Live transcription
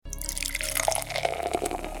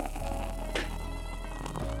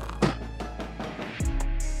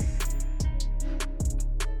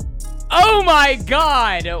my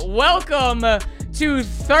God! Welcome to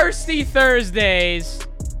Thirsty Thursdays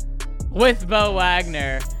with Beau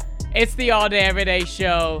Wagner. It's the all-day, everyday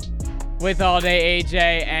show with all-day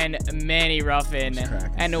AJ and Manny Ruffin.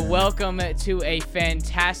 And welcome to a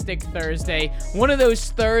fantastic Thursday. One of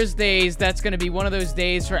those Thursdays that's going to be one of those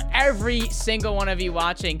days for every single one of you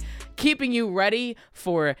watching, keeping you ready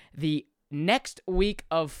for the next week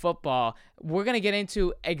of football. We're going to get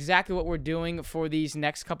into exactly what we're doing for these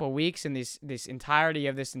next couple of weeks and this entirety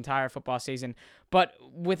of this entire football season. But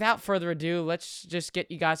without further ado, let's just get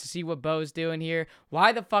you guys to see what Beau's doing here,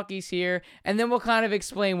 why the fuck he's here, and then we'll kind of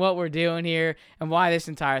explain what we're doing here and why this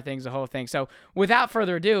entire thing's the whole thing. So without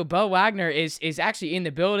further ado, Beau Wagner is actually in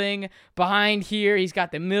the building behind here. He's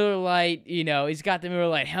got the Miller Lite, he's got the Miller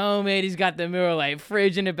Lite helmet. He's got the Miller Lite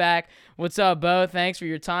fridge in the back. What's up, Beau? Thanks for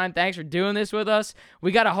your time. Thanks for doing this with us.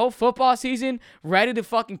 We got a whole football season ready to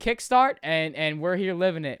fucking kickstart, and we're here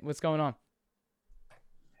living it. What's going on?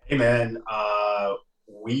 Hey, man.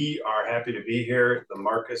 We are happy to be here. The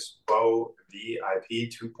Marcus Beau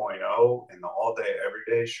VIP 2.0 and the All Day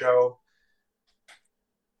Everyday Show.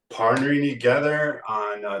 Partnering together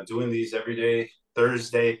on doing these everyday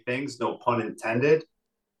Thursday things, no pun intended.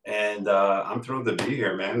 And I'm thrilled to be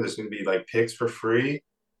here, man. There's going to be like picks for free.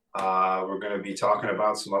 We're going to be talking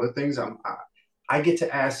about some other things. I get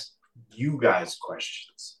to ask you guys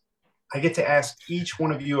questions. I get to ask each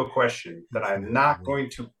one of you a question that I'm not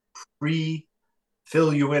going to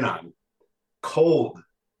fill you in on. Cold.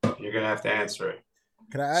 You're going to have to answer it.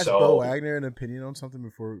 Can I ask Beau Wagner an opinion on something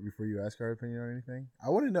before you ask our opinion on anything? I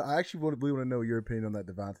want to know. I actually really want to know your opinion on that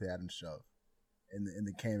Davante Adams shove and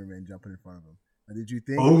the cameraman jumping in front of him. Did you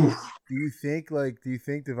think? Oof. Do you think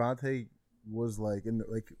Davante was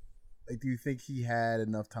do you think he had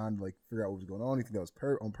enough time to figure out what was going on? Do you think that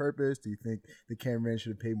was on purpose? Do you think the cameraman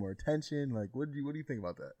should have paid more attention? What do you think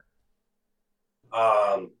about that?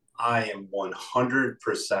 I am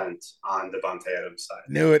 100% on Davante Adams' side.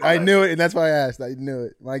 I knew it, and that's why I asked. I knew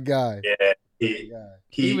it. My guy. Yeah,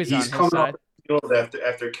 he's coming off the field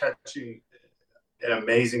after catching an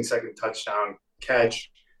amazing second touchdown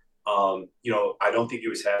catch. I don't think he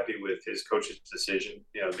was happy with his coach's decision.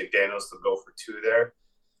 McDaniels to go for two there.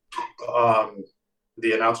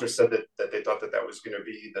 The announcer said that they thought that was going to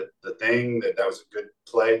be the thing, that was a good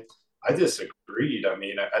play. I disagreed. I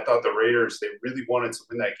mean, I thought the Raiders, they really wanted to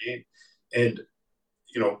win that game. And,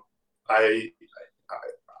 I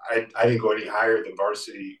didn't go any higher than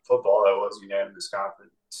varsity football. I was unanimous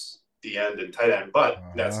conference, the end and tight end, but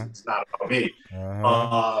it's not about me.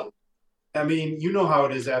 I mean, you know how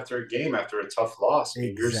it is after a game, after a tough loss. I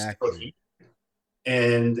mean, exactly.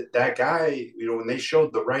 And that guy, when they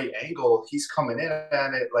showed the right angle, he's coming in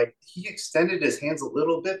at it. He extended his hands a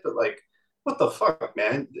little bit, but what the fuck,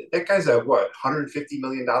 man? That guy's a $150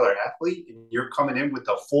 million athlete, and you're coming in with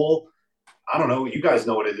a full, I don't know, you guys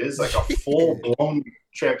know what it is, a full blown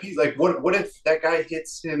trapeze. What if that guy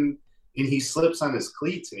hits him and he slips on his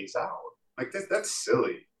cleats and he's out? That's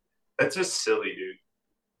silly. That's just silly, dude.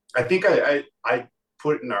 I think I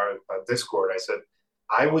put in our Discord, I said,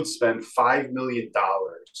 I would spend $5 million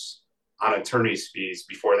on attorney's fees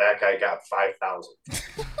before that guy got $5,000.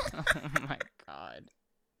 Oh my God.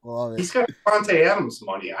 Well, he's got Davante Adams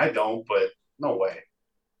money. I don't, but no way.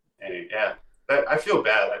 And I feel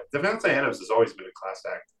bad. Davante Adams has always been a class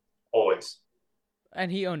act, always.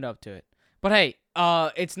 And he owned up to it. But hey,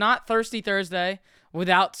 it's not Thirsty Thursday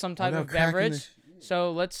without some type of beverage.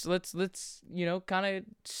 So let's kind of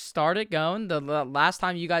start it going. The last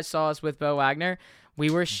time you guys saw us with Beau Wagner, we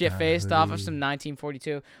were shit-faced off of some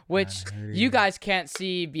 1942, which you guys can't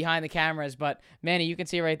see behind the cameras, but Manny, you can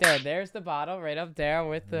see right there. There's the bottle right up there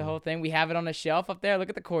with the whole thing. We have it on a shelf up there. Look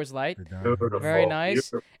at the Coors Light. Beautiful. Very nice.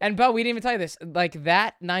 Beautiful. And Beau, we didn't even tell you this.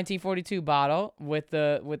 That 1942 bottle with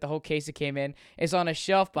the whole case it came in is on a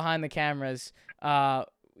shelf behind the cameras. So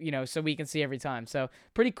we can see every time. So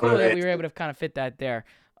pretty cool that we were able to kind of fit that there.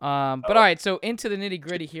 But all right, so into the nitty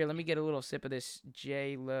gritty here. Let me get a little sip of this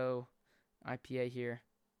J-Lo IPA here.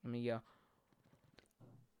 Let me go.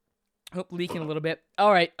 Hope leaking a little bit.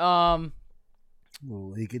 All right. Little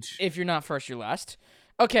leakage. If you're not first, you're last.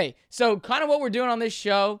 Okay, so kind of what we're doing on this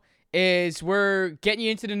show is we're getting you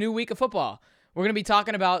into the new week of football. We're going to be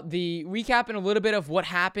talking about recapping a little bit of what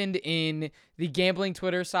happened in the gambling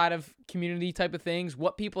Twitter side of community type of things,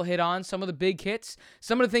 what people hit on, some of the big hits,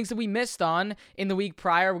 some of the things that we missed on in the week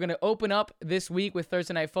prior. We're going to open up this week with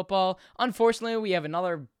Thursday Night Football. Unfortunately, we have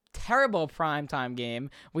another terrible primetime game.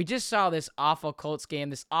 We just saw this awful Colts game,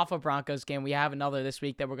 this awful Broncos game. We have another this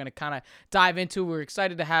week that we're going to kind of dive into. We're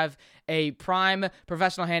excited to have a prime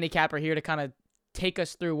professional handicapper here to kind of take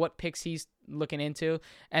us through what picks he's looking into.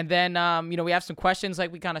 And then, we have some questions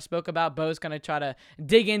like we kind of spoke about. Beau's going to try to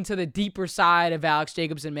dig into the deeper side of Alex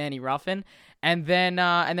Jacobs and Manny Ruffin. And then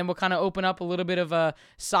we'll kind of open up a little bit of a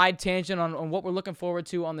side tangent on what we're looking forward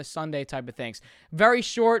to on the Sunday type of things. Very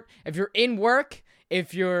short. If you're in work,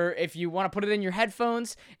 if you want to put it in your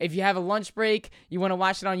headphones, if you have a lunch break, you want to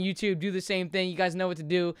watch it on YouTube, do the same thing. You guys know what to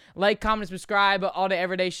do. Like, comment, subscribe, All Day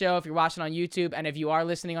Everyday Show if you're watching on YouTube. And if you are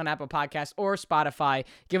listening on Apple Podcasts or Spotify,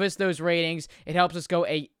 give us those ratings. It helps us go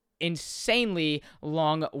a insanely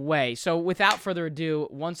long way. So without further ado,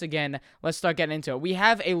 once again, let's start getting into it. We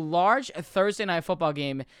have a large Thursday night football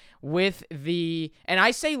game with and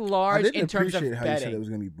I say large in terms of betting. I didn't appreciate how you said it was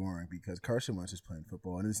going to be boring because Carson Wentz is playing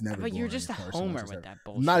football and it's never boring. But you're just a homer with that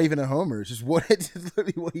bullshit. Not even a homer. It's just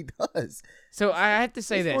literally what he does. So I have to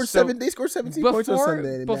say they this. They scored 17 points on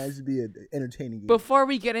Sunday and that should be an entertaining game. Before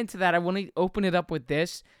we get into that, I want to open it up with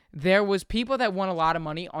this. There was people that won a lot of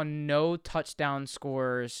money on no touchdown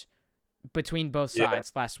scores between both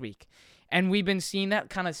sides last week. And we've been seeing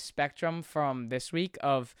that kind of spectrum from this week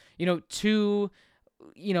of, two,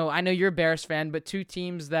 I know you're a Bears fan, but two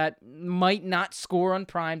teams that might not score on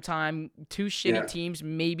prime time, two shitty teams.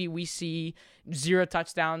 Maybe we see 0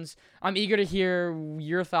 touchdowns. I'm eager to hear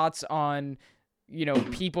your thoughts on,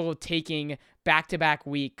 people taking back-to-back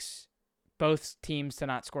weeks, both teams to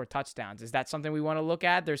not score touchdowns. Is that something we want to look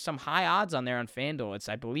at? There's some high odds on there on FanDuel.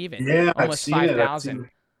 I believe it. Almost 5,000.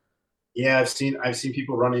 Yeah, I've seen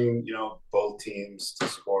people running, both teams to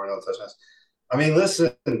score no touchdowns. I mean,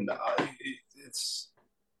 listen, it's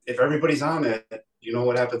if everybody's on it, you know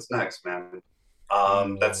what happens next, man.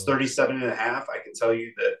 That's 37.5. I can tell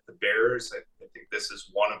you that the Bears, I think this is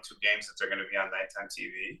one of 2 games that they're going to be on nighttime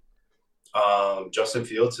TV. Justin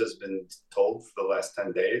Fields has been told for the last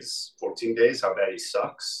 14 days, how bad he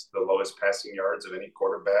sucks. The lowest passing yards of any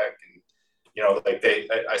quarterback, and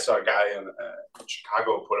I saw a guy in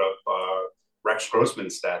Chicago put up Rex Grossman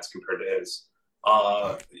stats compared to his.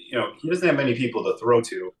 He doesn't have many people to throw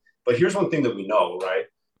to. But here's one thing that we know, right?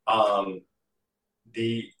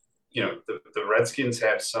 The Redskins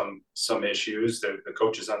have some issues. The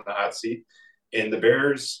coach is on the hot seat, and the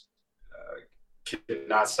Bears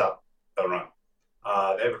cannot stop the run.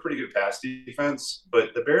 They have a pretty good pass defense,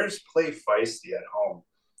 but the Bears play feisty at home.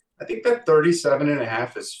 I think that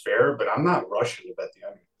 37.5 is fair, but I'm not rushing to bet the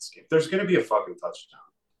under in this game. There's going to be a fucking touchdown.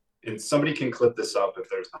 And somebody can clip this up if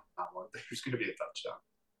there's not one. There's going to be a touchdown.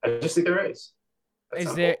 I just think there is.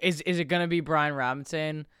 Is it going to be Brian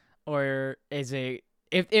Robinson, or is it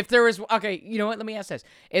if there was okay, you know what? Let me ask this.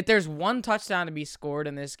 If there's one touchdown to be scored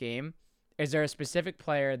in this game, is there a specific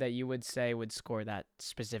player that you would say would score that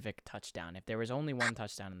specific touchdown if there was only one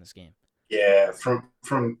touchdown in this game? Yeah,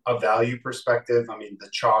 from a value perspective, I mean, the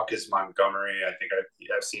chalk is Montgomery. I think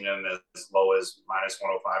I've seen him as low as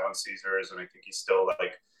 -105 on Caesars, and I think he's still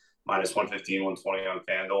like -115, 120 on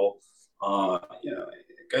FanDuel.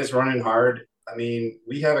 Guy's running hard. I mean,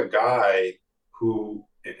 we have a guy who,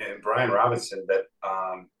 and Brian Robinson, that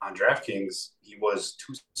on DraftKings, he was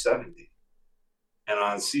 270. And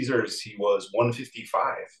on Caesars, he was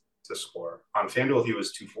 155 to score. On FanDuel, he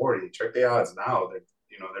was 240. Check the odds now. They're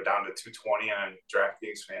down to 220 on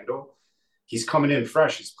DraftKings FanDuel. He's coming in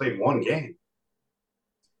fresh. He's played one game.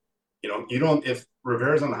 If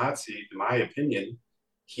Rivera's on the hot seat, in my opinion,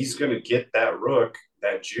 he's going to get that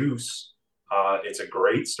that juice. It's a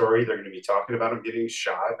great story. They're going to be talking about him getting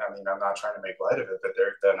shot. I mean, I'm not trying to make light of it, but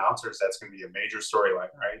the announcers, that's going to be a major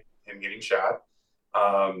storyline, right? Him getting shot.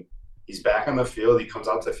 He's back on the field. He comes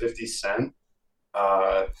out to 50 Cent.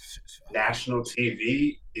 National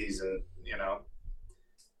TV. He's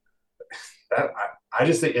that I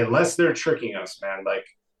just think, unless they're tricking us, man, I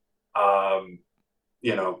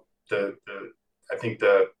think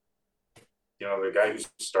the guy who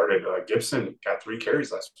started, Gibson, got 3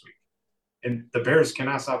 carries last week, and the Bears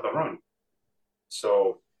cannot stop the run.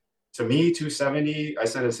 So to me, 270, I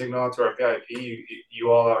sent a signal out to our VIP.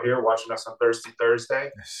 You all out here watching us on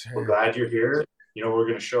Thursday. Yes, we're glad you're here. We're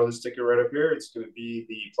going to show this ticket right up here. It's going to be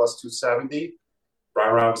the +270,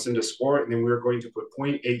 Brian Robinson to score it, and then we're going to put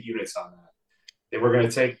 0.8 units on that. Then we're going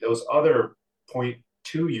to take those other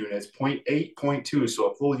 0.2 units, 0.8, 0.2, so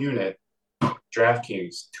a full unit.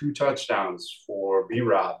 DraftKings, 2 touchdowns for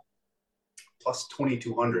B-Rob,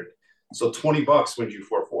 +2,200. So $20 wins you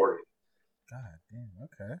 440. God damn,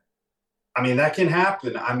 okay. I mean, that can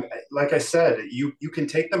happen. Like I said, you can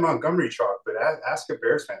take the Montgomery chalk, but ask a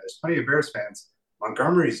Bears fan. There's plenty of Bears fans.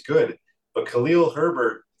 Montgomery's good, but Khalil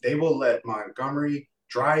Herbert, they will let Montgomery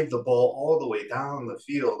drive the ball all the way down the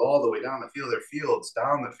field, Their fields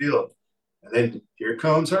down the field. And then here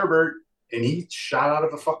comes Herbert, and he shot out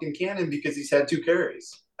of a fucking cannon because he's had 2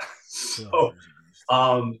 carries. So,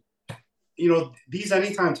 these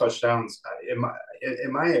anytime touchdowns,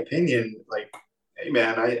 in my opinion, like, hey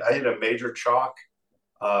man, I had a major chalk,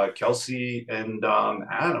 Kelsey and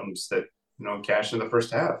Adams that cashed in the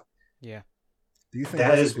first half. Yeah. Do you think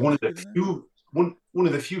that is one of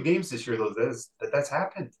the few games this year though that's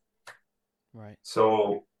happened? Right.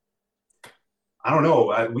 So I don't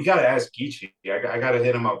know. We got to ask Geechee. I got to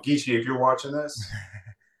hit him up. Geechee, if you're watching this,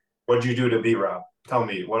 what'd you do to B-Rob? Tell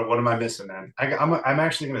me, what am I missing, man? I'm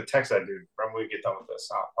actually going to text that dude when we get done with this.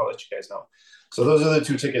 I'll let you guys know. So those are the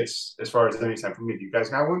 2 tickets as far as anytime for me. Do you guys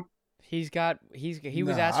got one? He was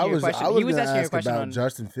asking you a question. He was asking you a question about on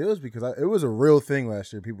Justin Fields because it was a real thing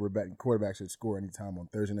last year. People were betting quarterbacks would score anytime on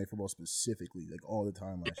Thursday Night Football specifically, like all the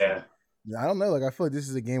time last year. I don't know. Like, I feel like this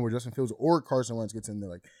is a game where Justin Fields or Carson Wentz gets in there.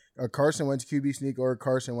 Like, a Carson Wentz QB sneak or a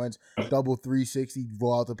Carson Wentz double 360,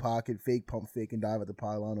 roll out the pocket, fake pump, fake and dive at the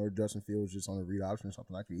pylon, or Justin Fields just on a read option or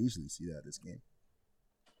something. I could easily see that this game.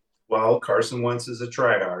 Well, Carson Wentz is a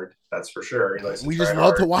tryhard. That's for sure. We just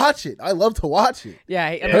love to watch it. I love to watch it. Yeah.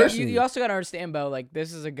 I mean, you also got to understand, Bo, like,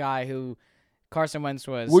 this is a guy who Carson Wentz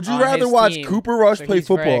was. Would you rather watch Cooper Rush play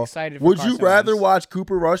football? Would you rather watch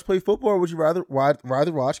Cooper Rush play football, or would you rather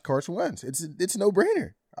watch Carson Wentz? It's no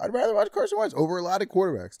brainer. I'd rather watch Carson Wentz over a lot of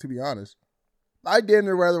quarterbacks, to be honest. I'd damn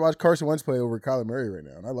near rather watch Carson Wentz play over Kyler Murray right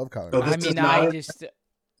now, and I love Kyler Murray.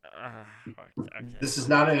 This is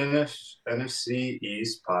not an NFC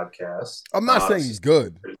East podcast. I'm not saying he's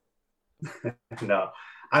good. No.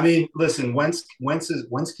 I mean, listen, Wentz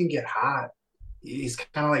can get hot. He's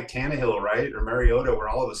kind of like Tannehill, right? Or Mariota, where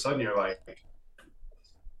all of a sudden you're like,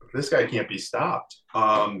 this guy can't be stopped.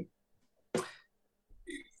 I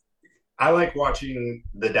like watching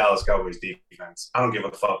the Dallas Cowboys defense. I don't give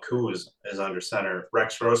a fuck who is under center.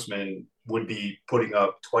 Rex Grossman would be putting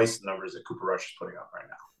up twice the numbers that Cooper Rush is putting up right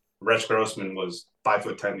now. Rex Grossman was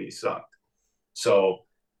 5'10", he sucked. So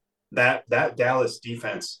that Dallas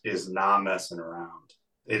defense is not messing around.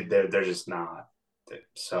 They're just not.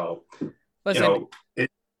 So, listen,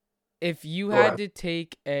 if you had to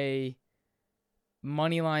take a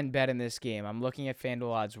money line bet in this game, I'm looking at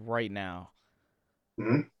FanDuel odds right now.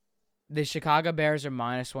 Mm-hmm. The Chicago Bears are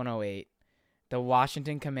 -108. The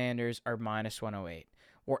Washington Commanders are -108.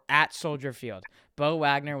 We're at Soldier Field. Beau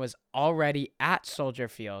Wagner was already at Soldier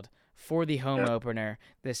Field for the home opener,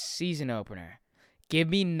 the season opener. Give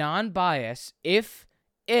me non-bias. If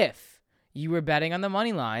you were betting on the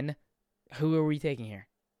money line, who are we taking here?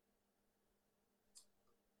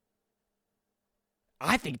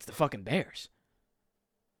 I think it's the fucking Bears.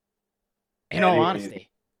 In all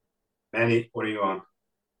honesty. Manny, what are you on?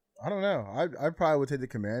 I don't know. I probably would take the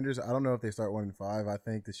Commanders. I don't know if they start 1-5. I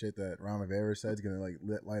think the shit that Ron Rivera said is gonna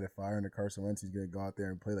light a fire into Carson Wentz. He's gonna go out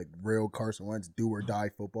there and play like real Carson Wentz do or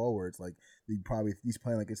die football, where it's like he's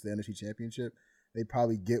playing like it's the NFC Championship. They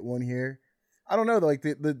probably get one here. I don't know. Like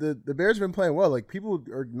the Bears have been playing well. Like, people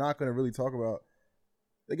are not gonna really talk about.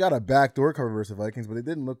 They got a backdoor cover versus the Vikings, but they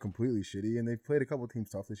didn't look completely shitty, and they've played a couple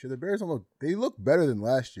teams tough this year. The Bears they look better than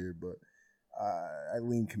last year, but. I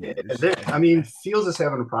lean Commanders. I mean, Fields is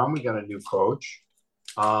having a problem. We got a new coach.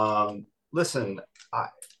 Listen,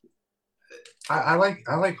 I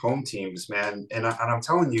like home teams, man, and I'm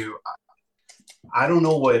telling you, I don't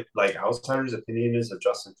know what like outsiders' opinion is of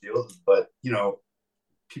Justin Fields, but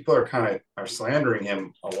people are slandering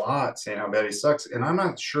him a lot, saying how bad he sucks, and I'm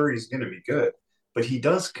not sure he's going to be good, but he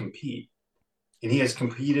does compete, and he has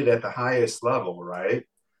competed at the highest level, right?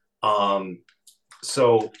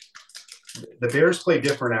 So. The Bears play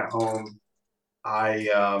different at home. I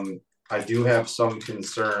do have some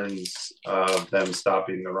concerns of them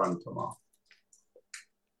stopping the run tomorrow.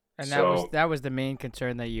 And that was the main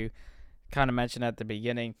concern that you kind of mentioned at the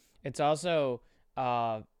beginning. It's also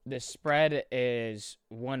the spread is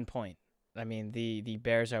 1 point. I mean, the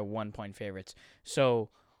Bears are 1 point favorites. So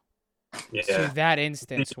to that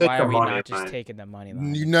instance, why are we not just taking the money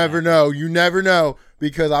line? You never know. You never know,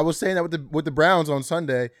 because I was saying that with the Browns on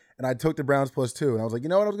Sunday, and I took the Browns +2, and I was like, you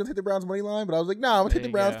know what, I was gonna take the Browns money line, but I was like, nah, I'm gonna take the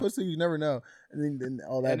Browns +2. You never know, and then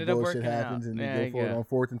all that bullshit happens, and they go for it on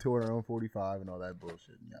 4th and 2 on their own 45, and all that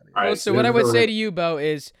bullshit. Well, so what I would say to you, Bo,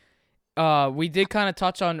 is we did kind of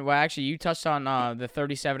touch on. Well, actually, you touched on the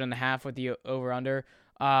 37.5 with the over under.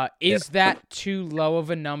 Is that too low of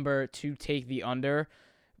a number to take the under?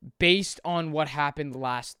 Based on what happened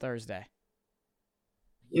last Thursday?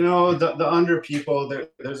 The under people,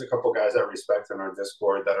 there's a couple guys I respect in our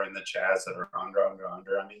Discord that are in the chats that are under.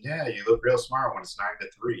 I mean, yeah, you look real smart when it's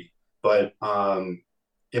 9-3. But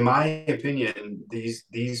in my opinion,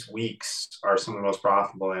 these weeks are some of the most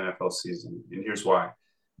profitable NFL season. And here's why.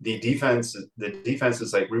 the defense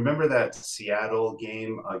is like, remember that Seattle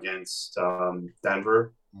game against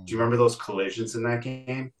Denver? Do you remember those collisions in that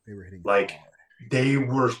game? They were hitting Like hard. they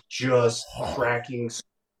were just Hard. cracking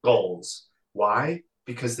skulls. Why?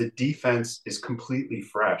 Because the defense is completely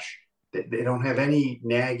fresh. They don't have any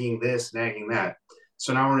nagging this, nagging that.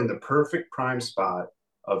 So now we're in the perfect prime spot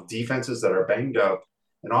of defenses that are banged up,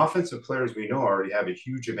 and offensive players we know already have a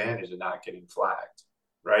huge advantage of not getting flagged,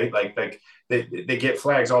 right? Like they get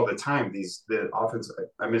flags all the time. The offense,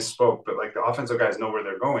 I misspoke, but like the offensive guys know where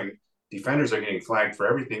they're going. Defenders are getting flagged for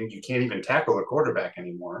everything. You can't even tackle the quarterback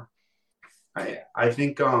anymore. I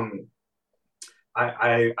think I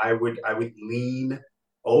would lean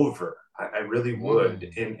over. I really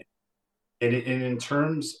would. And in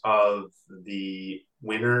terms of the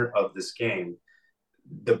winner of this game,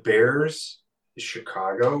 the Bears,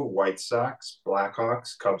 Chicago, White Sox,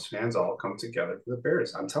 Blackhawks, Cubs fans all come together for the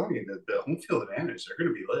Bears. I'm telling you that the home field advantage, they're going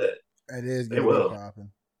to be lit. It is They going to will. be popping.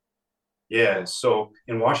 Yeah. So,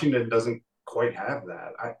 and Washington doesn't quite have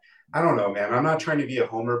that. I don't know, man. I'm not trying to be a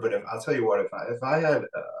homer, but I'll tell you what, if I had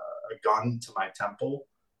a gun to my temple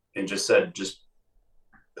and just said, just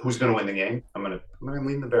who's going to win the game, I'm gonna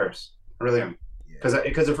lean the Bears. I really am.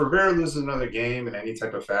 Because if Rivera loses another game in any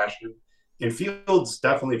type of fashion, and Fields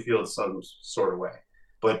definitely feels some sort of way,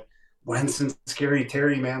 but Wentz and Scary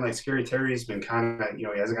Terry, man, like Scary Terry's been kind of, he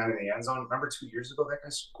hasn't gotten in the end zone. Remember 2 years ago, that guy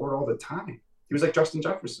scored all the time. He was like Justin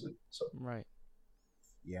Jefferson. So right.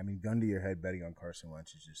 Yeah, I mean, gun to your head betting on Carson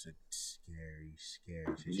Wentz is just a scary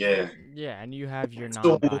situation. Yeah. Yeah, and you have your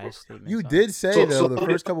non-biased statements. You did say, though, the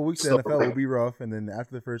first couple weeks so of the NFL will be rough, and then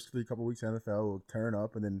after the first couple weeks of the NFL will turn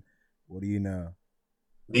up, and then what do you know?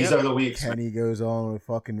 These are the weeks. Kenny goes on with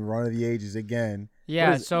fucking run of the ages again.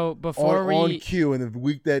 Yeah, so before on cue, and the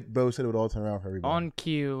week that Beau said it would all turn around for everybody. On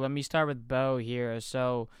cue, let me start with Beau here.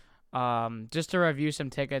 So just to review some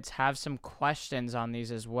tickets, have some questions on these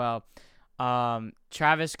as well.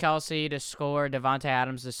 Travis Kelce to score, Devontae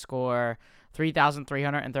Adams to score,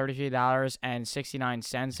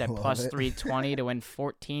 $3,333.69 at plus 320 to win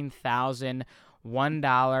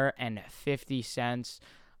 $14,001.50.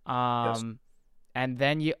 Yes. And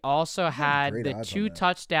then you also had the odds 2 on that.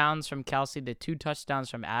 touchdowns from Kelce, the 2 touchdowns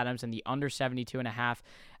from Adams, and the under 72.5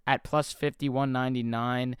 at plus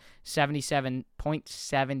 51.99,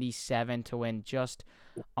 77.77 to win just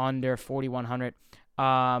under 4,100.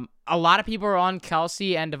 A lot of people are on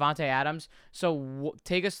Kelce and Devontae Adams, so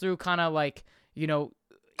take us through kind of like,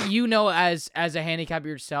 as a handicapper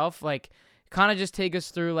yourself, like kind of just take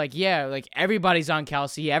us through like everybody's on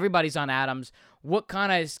Kelce, everybody's on Adams. What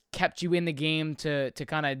kind of kept you in the game to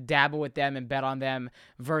kind of dabble with them and bet on them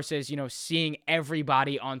versus, seeing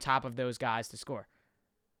everybody on top of those guys to score?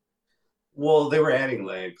 Well, they were adding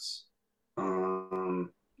legs. I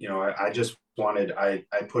just wanted, I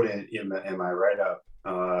put in my write-up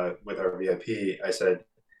with our VIP, I said,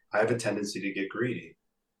 I have a tendency to get greedy.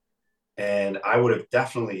 And I would have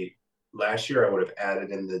definitely, last year, I would have added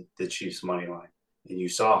in the Chiefs money line. And you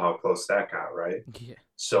saw how close that got, right? Yeah.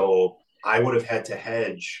 So I would have had to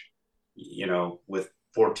hedge, with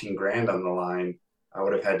 14 grand on the line, I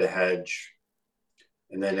would have had to hedge.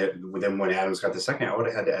 And then when Adams got the second, I would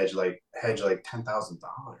have had to hedge like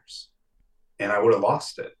 $10,000, and I would have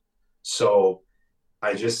lost it. So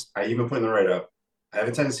I even put in the write-up, I have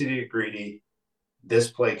a tendency to get greedy.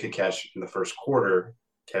 This play could cash in the first quarter,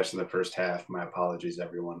 cash in the first half. My apologies,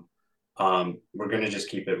 everyone. We're going to just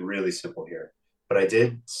keep it really simple here. But I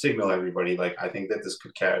did signal everybody, like, I think that this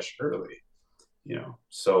could cash early,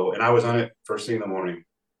 So, and I was on it first thing in the morning.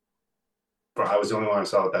 But I was the only one who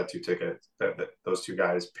saw that 2 tickets, that those 2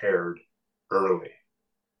 guys paired early.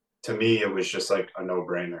 To me, it was just like a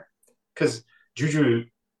no-brainer. Because Juju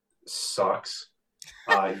sucks.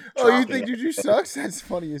 You think Juju sucks? That's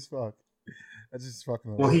funny as fuck. That's just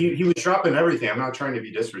fucking. Well, he was dropping everything. I'm not trying to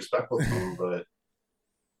be disrespectful to him, but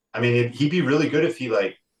I mean, he'd be really good if he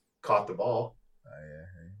caught the ball. Yeah,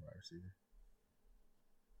 wide receiver.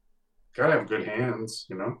 Gotta have good hands,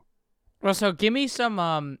 Well, so give me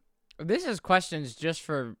some. This is questions just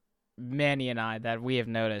for Manny and I that we have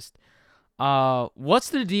noticed. What's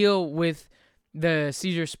the deal with the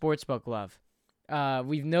Caesar Sportsbook love?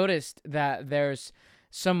 We've noticed that there's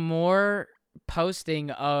some more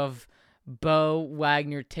posting of Beau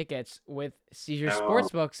Wagner tickets with Caesar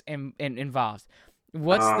Sportsbooks involved.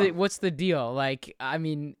 What's the deal? Like, I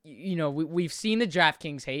mean, we've seen the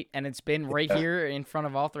DraftKings hate, and it's been right here in front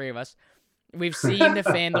of all 3 of us. We've seen the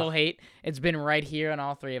FanDuel hate. It's been right here on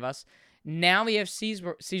all 3 of us. Now we have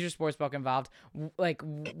Caesar Sportsbook involved. Like,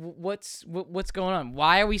 what's going on?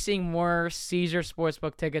 Why are we seeing more Caesar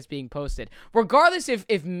Sportsbook tickets being posted? Regardless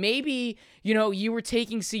if maybe, you were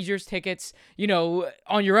taking Caesar's tickets,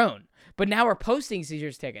 on your own, but now we're posting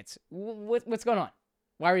Caesar's tickets. What's going on?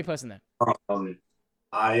 Why are we posting them?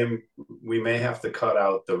 We may have to cut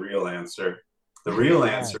out the real answer. The real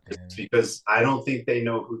answer is because I don't think they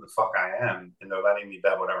know who the fuck I am, and they're letting me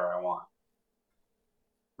bet whatever I want.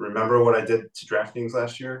 Remember what I did to DraftKings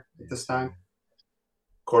last year at this time?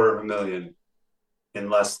 $250,000 in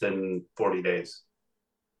less than 40 days.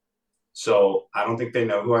 So I don't think they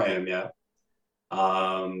know who I am yet.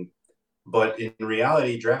 But in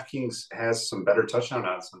reality, DraftKings has some better touchdown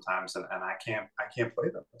odds sometimes, and I can't play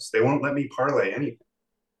those. They won't let me parlay anything.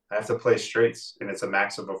 I have to play straights, and it's a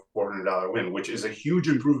max of a $400 win, which is a huge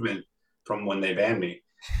improvement from when they banned me.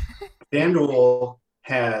 FanDuel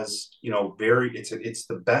has, it's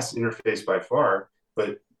the best interface by far,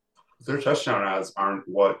 but their touchdown odds aren't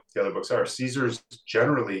what the other books are. Caesars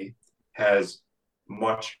generally has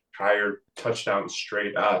much higher touchdown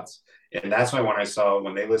straight odds. And that's why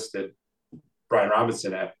when they listed Brian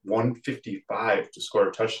Robinson at 155 to score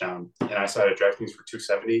a touchdown, and I saw it at DraftKings for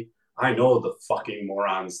 270, I know the fucking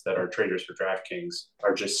morons that are traders for DraftKings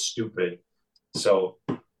are just stupid. So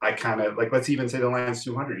I kind of let's even say the line's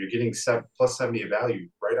 200. You're getting plus 70 of value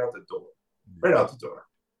right out the door.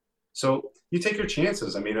 So you take your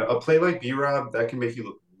chances. I mean, a play like B-Rob, that can make you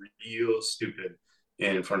look real stupid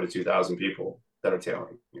in front of 2,000 people that are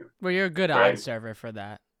tailing you. Well, you're a good odds server for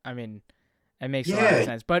that. I mean, it makes a lot of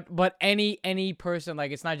sense. But any person,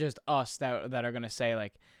 it's not just us that are gonna say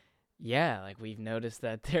we've noticed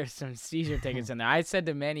that there's some Caesar tickets in there. I said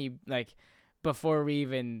to Manny, before we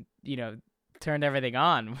even, turned everything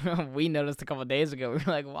on, we noticed a couple of days ago, we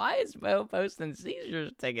were like, why is Beau posting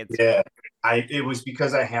Caesar tickets? Yeah, it was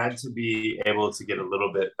because I had to be able to get a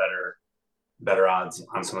little bit better odds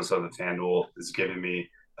on some of the stuff that FanDuel is giving me.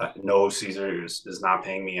 No, Caesar is not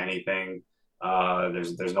paying me anything.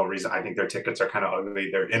 There's no reason. I think their tickets are kind of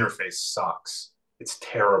ugly. Their interface sucks. It's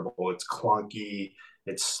terrible. It's clunky.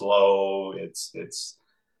 It's slow.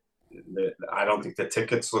 I don't think the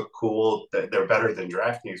tickets look cool. They're better than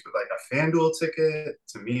DraftKings, but a FanDuel ticket,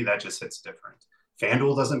 to me, that just hits different.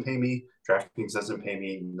 FanDuel doesn't pay me. DraftKings doesn't pay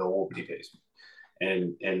me. Nobody pays me.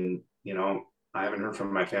 And I haven't heard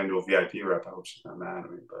from my FanDuel VIP rep. I hope she's not mad at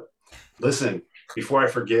me. But listen, before I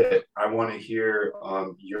forget, I want to hear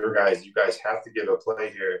you guys have to give a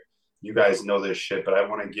play here. You guys know this shit, but I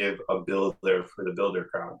want to give a builder for the builder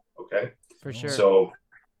crowd, okay? For sure. So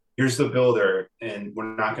here's the builder, and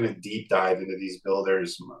we're not going to deep dive into these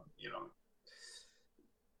builders.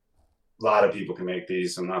 A lot of people can make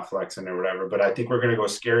these. I'm not flexing or whatever, but I think we're going to go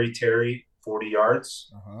Scary Terry, 40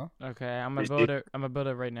 yards. Okay, I'm a builder. I'm a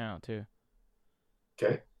builder right now too.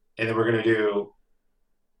 Okay, and then we're going to do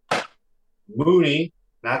Mooney,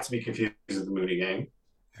 not to be confused with the Mooney game.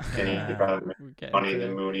 Okay, you probably make money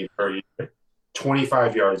than Mooney per year.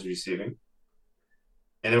 25 yards receiving.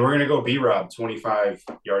 And then we're going to go B-Rob, 25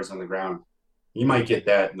 yards on the ground. You might get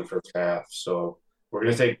that in the first half. So we're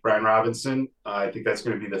going to take Brian Robinson. I think that's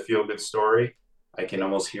going to be the feel-good story. I can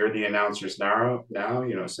almost hear the announcers now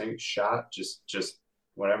saying shot just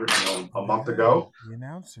whatever, a month ago. The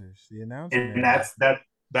announcers. And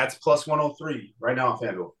that's plus 103 right now on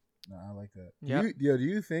FanDuel. No, I like that. Yep. Do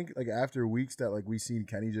you think after weeks that we've seen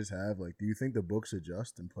Kenny just have, do you think the books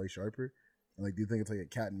adjust and play sharper? Do you think it's a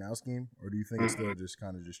cat and mouse game, or do you think it's still just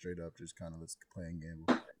kind of just straight up, just kind of let's play and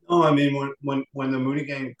gamble? No, I mean when the Mooney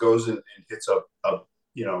game goes and hits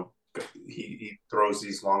he throws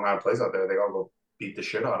these long out plays out there, they all go beat the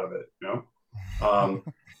shit out of it.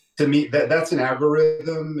 To me, that's an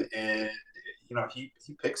algorithm, and he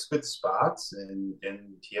picks good spots, and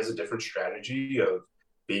he has a different strategy of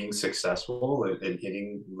being successful and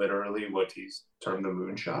hitting literally what he's termed the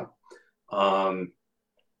moonshot.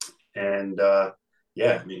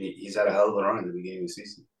 I mean, he's had a hell of a run at the beginning of the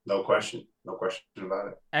season. No question about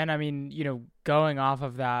it. And I mean, going off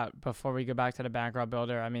of that, before we go back to the background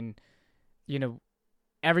builder, I mean,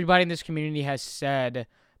 everybody in this community has said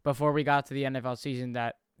before we got to the NFL season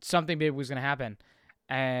that something big was going to happen.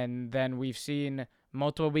 And then we've seen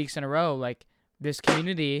multiple weeks in a row, this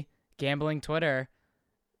community, Gambling Twitter,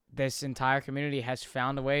 this entire community has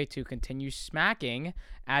found a way to continue smacking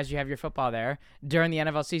as you have your football there during the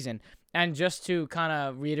NFL season. And just to kind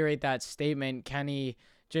of reiterate that statement, Kenny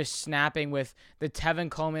just snapping with the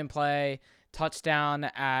Tevin Coleman play, touchdown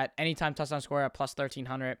at anytime touchdown score at plus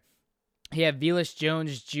 1,300. He had Velus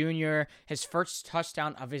Jones Jr., his first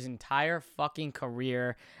touchdown of his entire fucking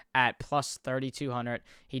career at plus 3,200.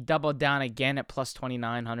 He doubled down again at plus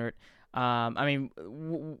 2,900. I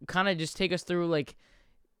mean, kind of just take us through like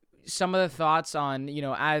some of the thoughts on,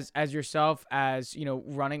 as yourself, as,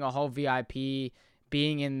 running a whole VIP,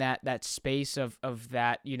 being in that space of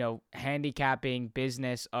that, handicapping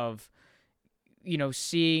business of,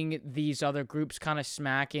 seeing these other groups kind of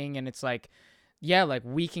smacking, and it's like, yeah, like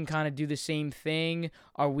we can kind of do the same thing.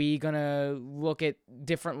 Are we going to look at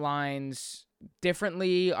different lines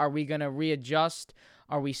differently? Are we going to readjust?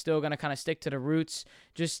 Are we still going to kind of stick to the roots?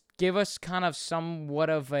 Just give us kind of somewhat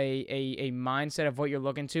of a mindset of what you're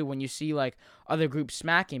looking to when you see like other groups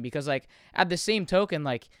smacking, because like at the same token,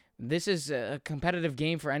 like this is a competitive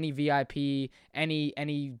game for any VIP,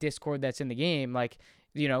 any Discord that's in the game. Like,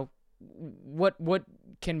 what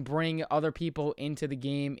can bring other people into the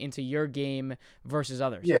game, into your game versus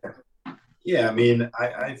others? Yeah. I mean,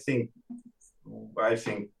 I think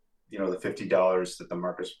the $50 that the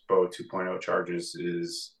Marcus Beau 2.0 charges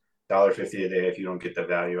is $1.50 a day. If you don't get the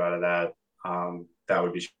value out of that, that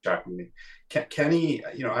would be shocking to me. Kenny,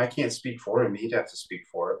 I can't speak for him. He'd have to speak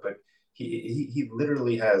for it, but he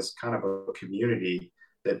literally has kind of a community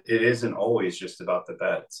that it isn't always just about the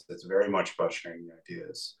bets. It's very much about sharing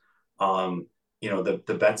ideas.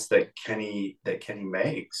 The bets that Kenny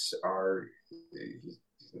makes are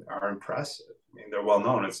impressive. I mean, they're well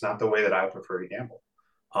known. It's not the way that I prefer to gamble.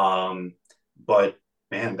 But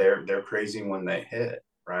man, they're crazy when they hit,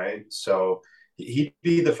 right? So he'd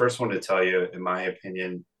be the first one to tell you, in my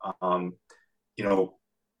opinion,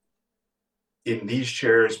 in these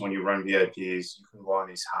chairs, when you run VIPs, you can go on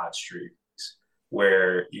these hot streaks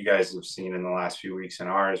where you guys have seen in the last few weeks in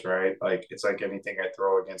ours, right? Like, it's like anything I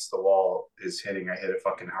throw against the wall is hitting. I hit a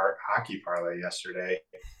fucking hockey parlay yesterday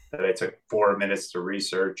that I took 4 minutes to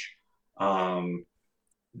research.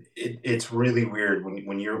 It's really weird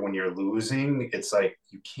when you're losing. It's like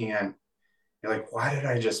you're like, why did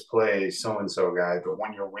I just play so and so guy? But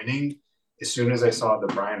when you're winning, as soon as I saw the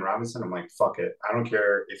Brian Robinson, I'm like, fuck it. I don't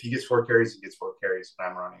care if he gets 4 carries, he gets 4 carries, and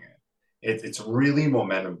I'm running it. It's really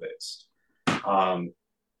momentum based.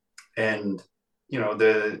 And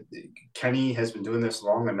the Kenny has been doing this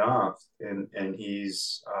long enough, and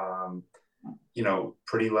he's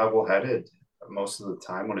pretty level headed most of the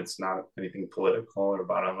time when it's not anything political or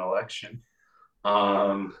about an election.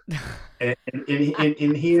 And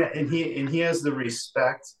he has the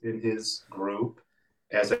respect in his group,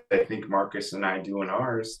 as I think Marcus and I do in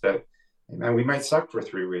ours, that, man, we might suck for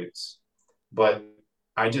 3 weeks, but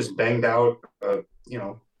I just banged out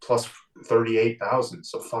plus 38,000,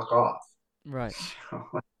 so fuck off. Right.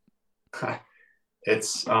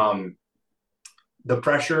 It's the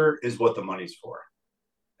pressure is what the money's for.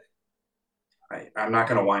 I'm not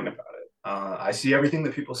going to whine about it. I see everything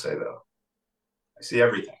that people say, though. I see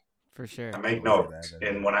everything. For sure. I make notes.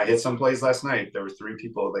 And when I hit some plays last night, there were 3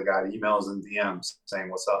 people that got emails and DMs saying,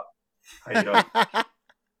 "What's up? How you doing?"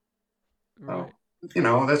 Right.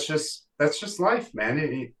 That's just life,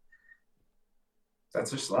 man.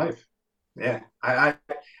 That's just life. Yeah.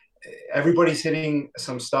 Everybody's hitting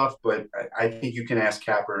some stuff, but I think you can ask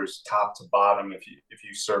cappers top to bottom if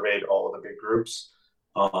you surveyed all of the big groups.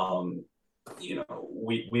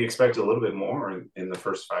 We expect a little bit more in the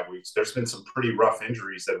first 5 weeks. There's been some pretty rough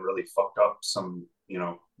injuries that really fucked up some,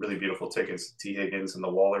 really beautiful tickets, T. Higgins and the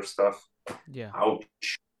Waller stuff. Yeah. Ouch,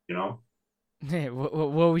 Hey, what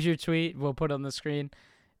was your tweet? We'll put on the screen.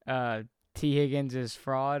 T. Higgins is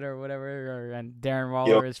fraud or whatever, and Darren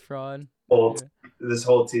Waller is fraud. This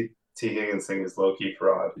whole T. Higgins thing is low-key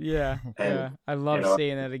fraud. Yeah, yeah. I love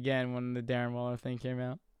seeing it again when the Darren Waller thing came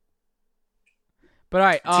out. But all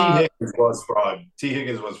right, T.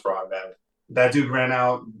 Higgins was fraud, man. That dude ran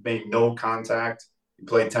out, made no contact. He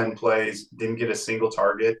played 10 plays, didn't get a single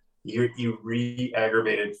target. You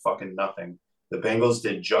re-aggravated fucking nothing. The Bengals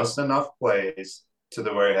did just enough plays to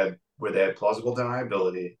where they had plausible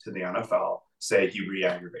deniability to the NFL say he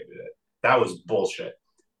re-aggravated it. That was bullshit.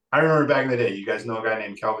 I remember back in the day, you guys know a guy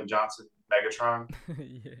named Calvin Johnson, Megatron?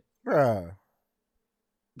 Yeah.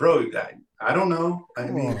 Bro, I don't know.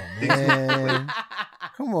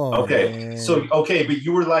 Come on. Okay, man. but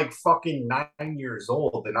you were like fucking 9 years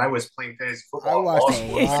old, and I was playing fantasy football.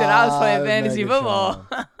 He said I was playing fantasy football.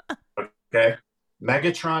 Okay,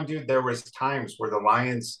 Megatron, dude. There was times where the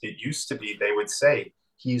Lions, it used to be, they would say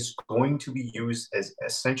he's going to be used as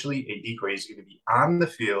essentially a decoy. He's going to be on the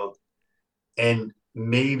field, and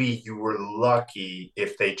maybe you were lucky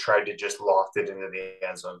if they tried to just loft it into the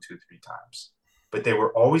end zone 2-3 times. But they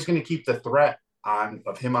were always going to keep the threat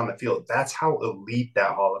of him on the field. That's how elite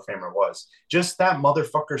that Hall of Famer was. Just that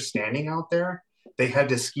motherfucker standing out there, they had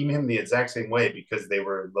to scheme him the exact same way because they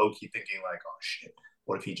were low-key thinking like, oh, shit,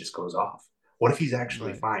 what if he just goes off? What if he's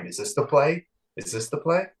actually fine? Is this the play?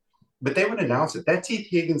 but they would announce it. That T.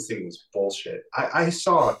 Higgins thing was bullshit. I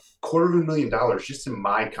saw $250,000 just in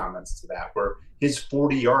my comments to that, where his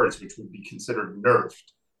 40 yards, which would be considered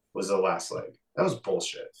nerfed, was the last leg. That was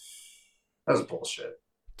bullshit. That was bullshit.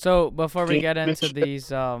 So before we get into these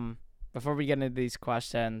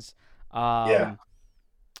questions, Yeah.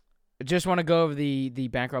 just want to go over the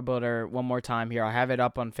bankroll builder one more time here. I have it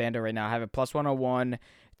up on FanDuel right now. I have it plus 101.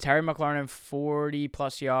 Terry McLaurin,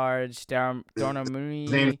 40+ yards. Darnell Mooney.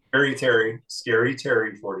 His name's Scary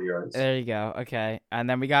Terry, 40 yards. There you go. Okay. And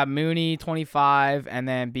then we got Mooney, 25, and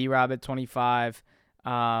then B-Rob at 25.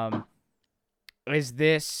 Is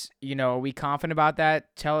this, are we confident about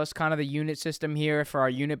that? Tell us kind of the unit system here for our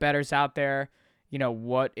unit bettors out there.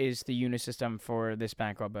 What is the unit system for this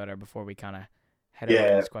bankroll builder before we kind of head over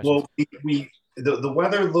to these questions? Well, the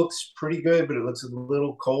weather looks pretty good, but it looks a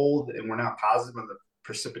little cold, and we're not positive on the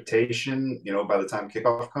precipitation, by the time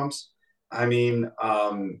kickoff comes. I mean,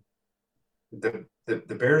 the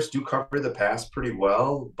Bears do cover the pass pretty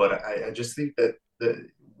well, but I just think that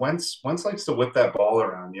Wentz likes to whip that ball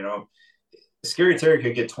around. Scary Terry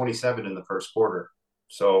could get 27 in the first quarter,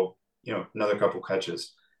 so another couple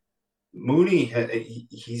catches. Mooney,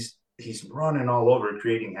 he's running all over,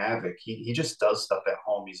 creating havoc. He just does stuff at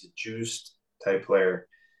home. He's a juiced type player,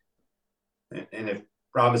 and if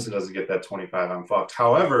Robinson doesn't get that 25, I'm fucked.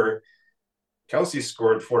 However, Kelsey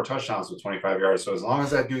scored 4 touchdowns with 25 yards. So as long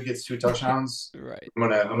as that dude gets 2 touchdowns, right, I'm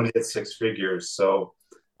gonna hit 6 figures. So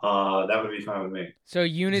that would be fine with me. So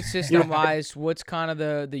unit system wise, what's kind of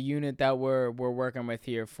the unit that we're working with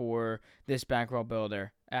here for this bankroll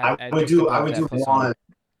builder? I would do one.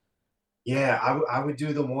 Yeah, I would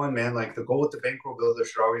do the one, man. Like the goal with the bankroll builder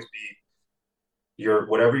should always be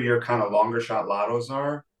whatever your kind of longer shot lottos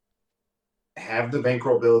are. Have the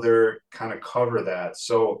bankroll builder kind of cover that.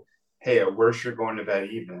 So, hey, at worst, you're going to bet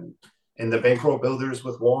even. And the bankroll builders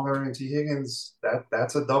with Waller and T. Higgins,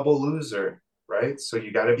 that's a double loser, right? So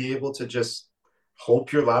you got to be able to just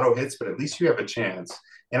hope your lotto hits, but at least you have a chance.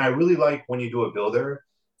 And I really like when you do a builder,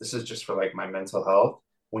 this is just for like my mental health,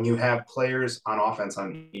 when you have players on offense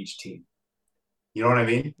on each team. You know what I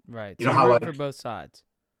mean? Right. You know how for both sides.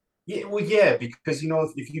 Yeah, well, yeah, because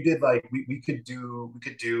if you did like we could do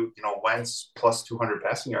Wentz plus 200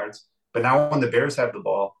 passing yards, but now when the Bears have the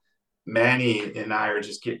ball, Manny and I are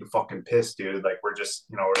just getting fucking pissed, dude. Like we're just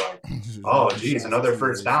we're like, oh geez, another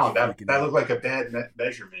first down. That looked like a bad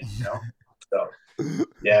measurement, So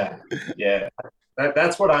yeah,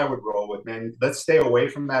 that's what I would roll with, man. Let's stay away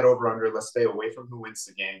from that over under. Let's stay away from who wins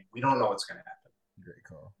the game. We don't know what's going to happen. Great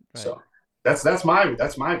call. Right. So that's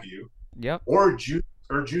my view. Yep. Or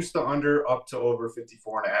juice the under up to over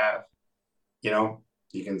 54.5.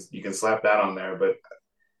 You can slap that on there, but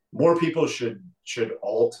more people should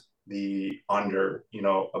alt the under,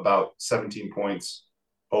 about 17 points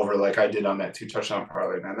over, like I did on that 2 touchdown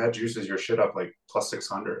parlay. Man, that juices your shit up like plus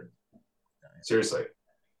 600. Seriously.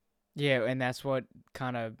 Yeah, and that's what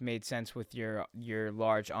kind of made sense with your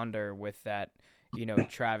large under with that,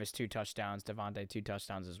 Travis 2 touchdowns, Devontae 2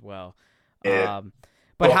 touchdowns as well. Yeah.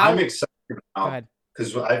 But I'm excited Go ahead.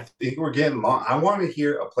 because I think we're getting long. I want to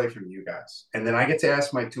hear a play from you guys, and then I get to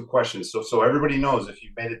ask my 2 questions. So everybody knows if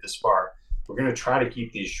you've made it this far, we're gonna try to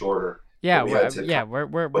keep these shorter. Yeah, it's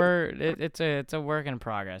a work in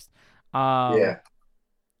progress. Yeah,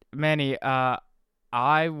 Manny,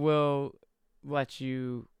 I will let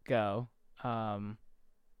you go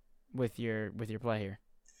with your play here.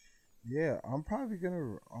 Yeah, I'm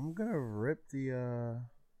gonna rip the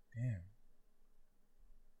damn.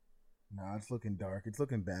 Nah, it's looking dark. It's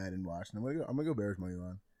looking bad in Washington. I'm gonna go Bears money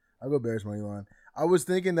line. I'll go Bears money line. I was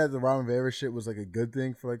thinking that the Ron Rivera shit was like a good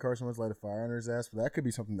thing for like Carson Wentz to light a fire under his ass, but that could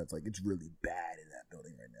be something that's like it's really bad in that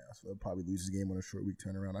building right now. So they'll probably lose the game on a short week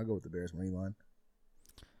turnaround. I'll go with the Bears money line.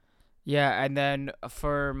 Yeah, and then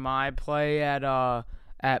for my play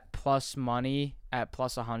at plus money at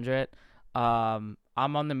plus 100, I'm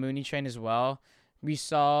on the Mooney train as well. We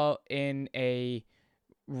saw in a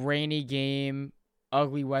rainy game,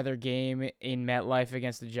 ugly weather game in MetLife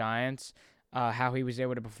against the Giants, how he was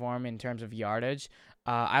able to perform in terms of yardage.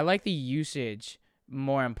 I like the usage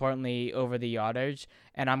more importantly over the yardage,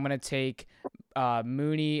 and I'm going to take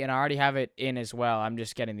Mooney, and I already have it in as well. I'm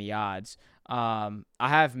just getting the odds. I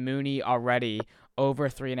have Mooney already over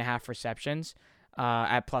 3.5 receptions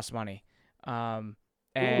at plus money. And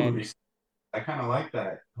ooh, I kind of like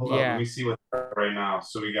that. Hold on, let me see what's right now.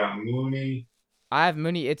 So we got Mooney. I have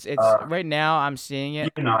Mooney. It's right now. I'm seeing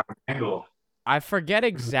it. Even on FanDuel. I forget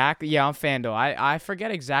exactly. Yeah, on FanDuel. I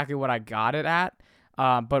forget exactly what I got it at.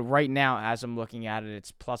 But right now, as I'm looking at it,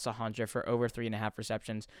 it's plus 100 for over 3.5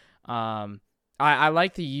 receptions. I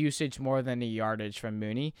like the usage more than the yardage from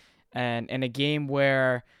Mooney. And in a game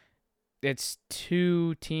where it's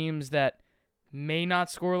two teams that may not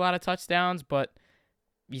score a lot of touchdowns, but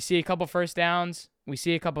you see a couple first downs, we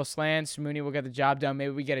see a couple slants, Mooney will get the job done.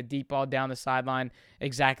 Maybe we get a deep ball down the sideline,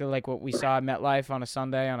 exactly like what we saw at MetLife on a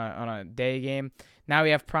Sunday on a day game. Now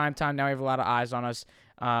we have prime time. Now we have a lot of eyes on us.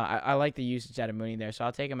 I like the usage out of Mooney there, so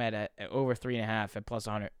I'll take him at over 3.5 at plus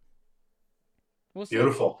 100. We'll see.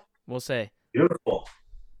 Beautiful. We'll see. Beautiful.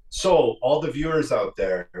 So, all the viewers out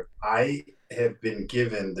there, I have been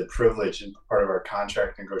given the privilege and part of our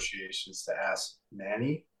contract negotiations to ask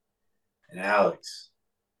Manny and Alex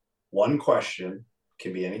one question,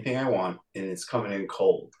 can be anything I want, and it's coming in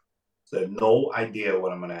cold. So, I have no idea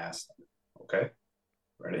what I'm going to ask them. Okay?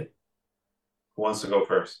 Ready? Who wants to go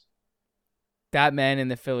first? That man in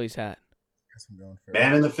the Phillies hat. Guess I'm going first.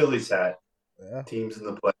 Man in the Phillies hat. Yeah. Teams in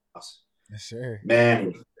the playoffs. Yes, sir.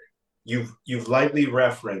 Manny, you've lightly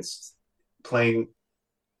referenced playing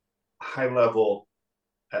high-level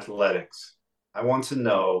athletics. I want to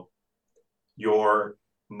know your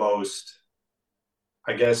most,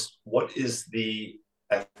 I guess, what is the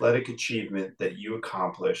athletic achievement that you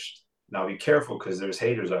accomplished? Now, be careful because there's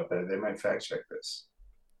haters out there. They might fact check this.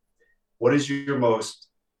 What is your most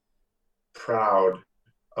proud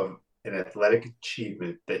of an athletic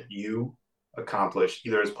achievement that you accomplished,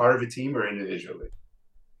 either as part of a team or individually?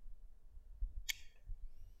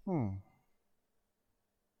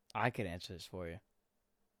 I could answer this for you.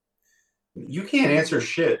 You can't answer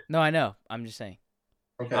shit. No, I know. I'm just saying.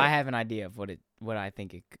 Okay. I have an idea of what I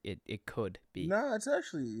think it could be. Nah, it's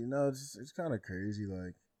actually, it's kind of crazy.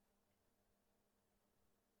 Like,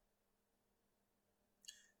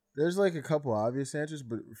 there's like a couple obvious answers,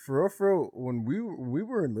 but for real, when we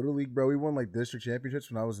were in Little League, bro, we won like district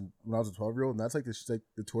championships when I was a 12-year-old, and that's like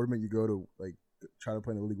the tournament you go to like try to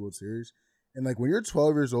play in the Little League World Series. And like when you're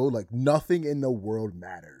 12 years old, like nothing in the world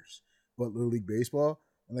matters but Little League baseball.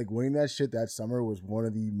 And like winning that shit that summer was one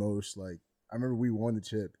of the most, like, I remember we won the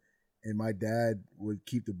chip, and my dad would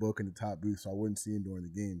keep the book in the top booth, so I wouldn't see him during the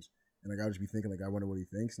games. And like I would just be thinking, like, I wonder what he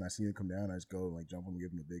thinks, and I see him come down, and I just go and like jump on him and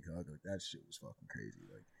give him a big hug. Like, that shit was fucking crazy.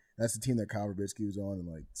 Like, that's the team that Kyle Rubitsky was on, and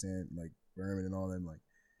like Berman and all them. Like,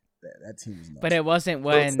 that team was nuts. But it wasn't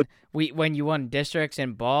when you won districts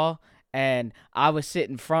in ball, and I was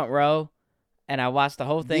sitting front row. And I watched the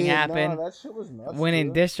whole thing happen. Nah, that shit was nuts.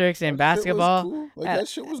 Winning districts in basketball. Cool. Like, that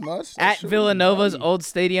shit was nuts. At Villanova's old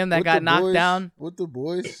stadium that got knocked down. With the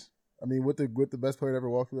boys. I mean, with the best player to ever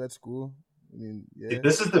walk through that school. I mean, yeah.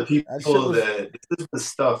 This is the people this is the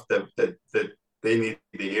stuff that they need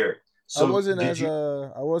to hear. So I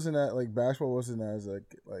wasn't at like basketball wasn't as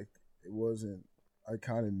like it wasn't. I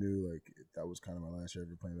kind of knew like that was kind of my last year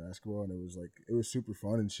ever playing basketball, and it was super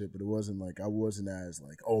fun and shit. But it wasn't like I wasn't as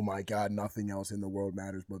like, oh my god, nothing else in the world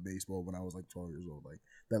matters but baseball when I was like 12 years old. Like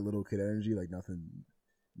that little kid energy, like nothing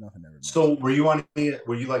ever mattered. So were you like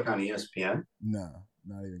on ESPN? No,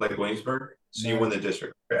 not even like Williamsburg. So you won the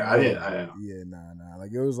district. Yeah, I didn't. Yeah, nah.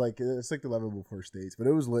 Like it was like it's like the level before states, but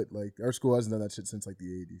it was lit. Like our school hasn't done that shit since like the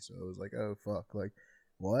 '80s, so it was like, oh fuck, like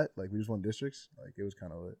what? Like we just won districts. Like it was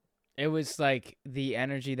kind of lit. It was like the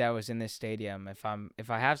energy that was in this stadium. If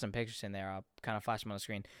I have some pictures in there, I'll kind of flash them on the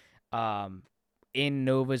screen. In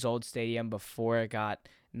Nova's old stadium before it got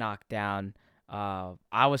knocked down,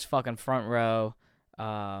 I was fucking front row,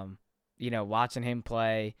 watching him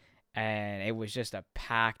play, and it was just a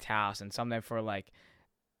packed house, and something for like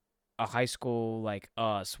a high school like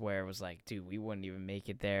us where it was like, dude, we wouldn't even make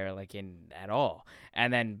it there like in at all.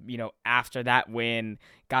 And then, after that win,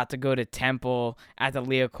 got to go to Temple at the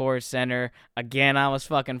Leocore Center. Again, I was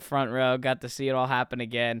fucking front row, got to see it all happen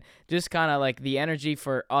again. Just kind of like the energy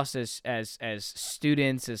for us as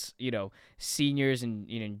students, as, seniors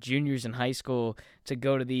and, juniors in high school to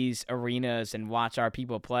go to these arenas and watch our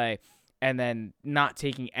people play. And then not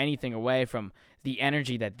taking anything away from the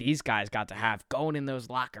energy that these guys got to have going in those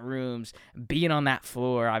locker rooms, being on that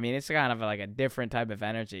floor. I mean, it's kind of like a different type of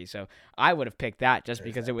energy. So I would have picked that just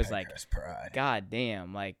because it was like, god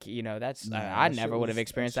damn, like, that's, I never would have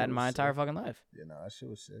experienced that in my entire fucking life. Yeah, no, that shit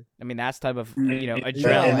was sick. I mean, that's type of,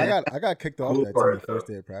 adrenaline. I got kicked off that team the first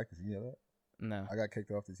day of practice. You know that? No. I got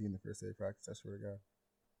kicked off the team the first day of practice. I swear to God.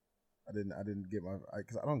 I didn't get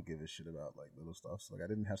because I don't give a shit about like little stuff. So like I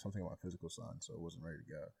didn't have something on my physical sign, so I wasn't ready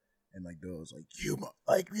to go. And like Bill was like, you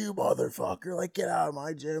motherfucker, like get out of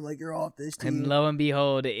my gym, like you're off this team. And lo and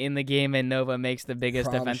behold, in the game, and Nova makes the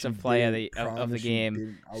biggest defensive play of the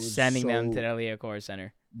game, sending them to the Leocore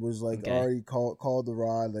Center. Was like already called the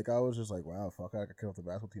rod. Like I was just like, wow, fuck, I got kicked off the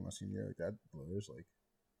basketball team my senior year. Like that blows. Like,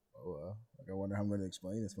 oh like I wonder how I'm gonna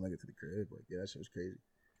explain this when I get to the crib. Like yeah, that shit was crazy.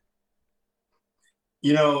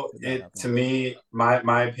 You know, But no, it not the to most. me,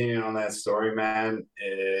 my opinion on that story, man,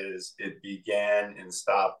 is it began and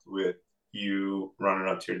stopped with you running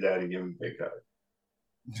up to your dad and giving him a big hug.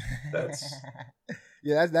 That's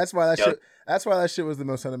Yeah, that's why that you know, shit. That's why that shit was the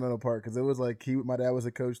most sentimental part because it was like my dad was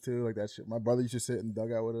a coach too. Like that shit. My brother used to sit in the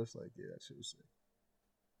dugout with us. Like, yeah, that shit was sick.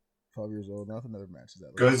 12 years old. Nothing other matches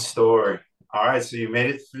that good story. All right, so you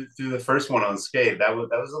made it through the first one unscathed. That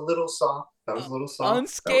was a little soft. That was a little soft. That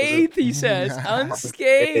was a Unscathed, he says. hey,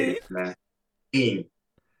 Unscathed. man. Team.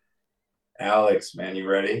 Alex, man, you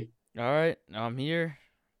ready? All right, I'm here.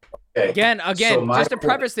 Okay. So Again, my just to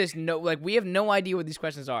preface this, no, like we have no idea what these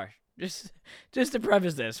questions are. Just to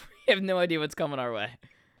preface this, we have no idea what's coming our way.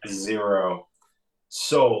 0.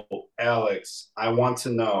 So, Alex, I want to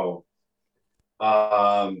know,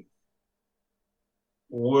 um,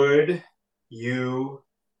 would you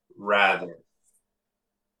rather?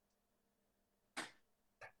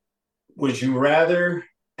 Would you rather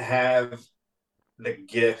have the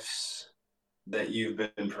gifts that you've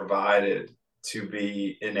been provided to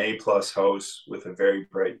be an A+ host with a very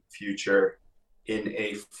bright future in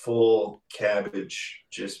a full cabbage,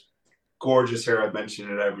 just gorgeous hair? I've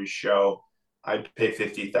mentioned it every show. I'd pay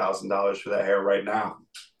 $50,000 for that hair right now.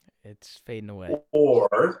 It's fading away.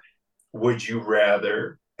 Or would you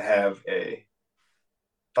rather have a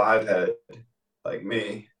 5 head like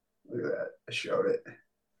me? Look at that. I showed it.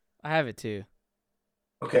 I have it too.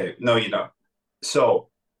 Okay, no, you don't. So,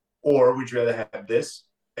 or would you rather have this,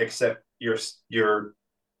 except you're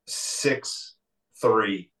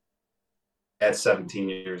 6'3" at 17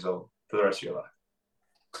 years old for the rest of your life?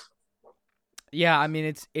 Yeah, I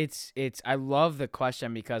mean it's. I love the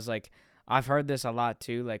question because like I've heard this a lot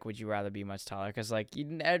too. Like, would you rather be much taller? Because like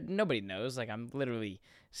nobody knows. Like, I'm literally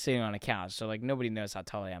sitting on a couch, so like nobody knows how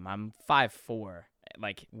tall I am. I'm 5'4",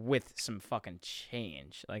 like with some fucking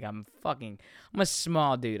change. Like I'm a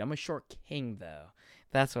small dude. I'm a short king though.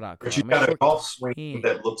 That's what I'll call But it. you I'm a got a short golf swing king.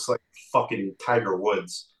 that looks like fucking Tiger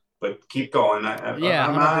Woods. But keep going. Yeah,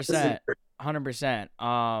 I'm honestly 100%.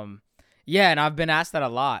 Yeah, and I've been asked that a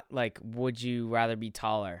lot. Like, would you rather be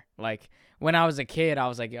taller? Like, when I was a kid, I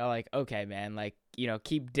was like, oh, like, okay, man, like,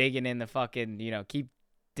 keep digging in the fucking, keep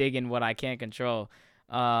digging what I can't control.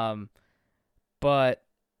 But I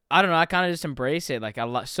don't know. I kind of just embrace it. Like,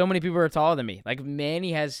 so many people are taller than me. Like,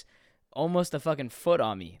 Manny has almost a fucking foot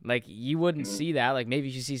on me. Like, you wouldn't see that. Like, maybe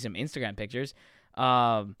you should see some Instagram pictures.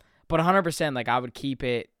 But 100%, like, I would keep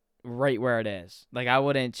it right where it is. Like, I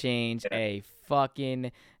wouldn't change a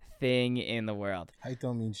fucking thing in the world. Height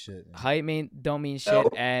don't mean shit. Man. Height don't mean shit,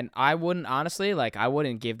 and I wouldn't honestly I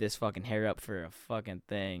wouldn't give this fucking hair up for a fucking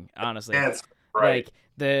thing. Honestly, that's right.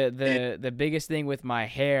 Like the biggest thing with my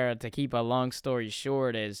hair, to keep a long story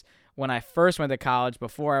short, is when I first went to college,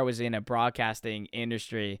 before I was in a broadcasting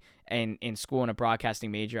industry and in school in a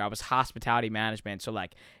broadcasting major, I was hospitality management, so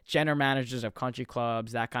like general managers of country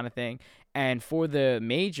clubs, that kind of thing. And for the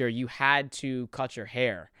major, you had to cut your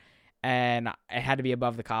hair. And it had to be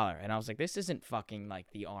above the collar. And I was like, this isn't fucking like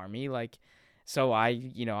the army. Like, so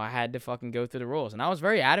I had to fucking go through the rules. And I was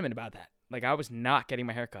very adamant about that. Like, I was not getting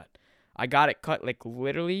my hair cut. I got it cut, like,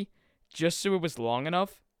 literally just so it was long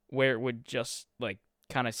enough where it would just, like,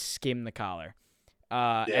 kind of skim the collar.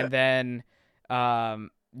 And then,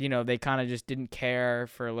 they kind of just didn't care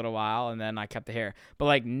for a little while. And then I kept the hair. But,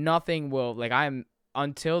 like, nothing will, like,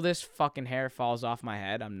 until this fucking hair falls off my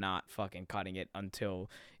head, I'm not fucking cutting it until,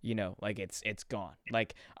 like it's gone.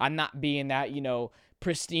 Like, I'm not being that,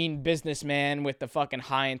 pristine businessman with the fucking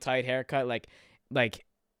high and tight haircut. Like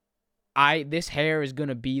this hair is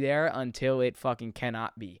gonna be there until it fucking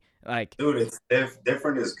cannot be. Like, dude, it's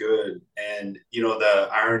different is good. And the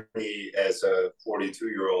irony as a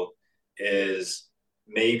 42-year-old is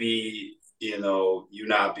maybe you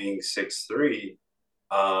not being 6'3",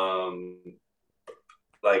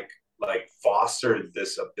 like fostered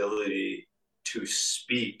this ability to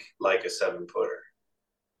speak like a 7-footer.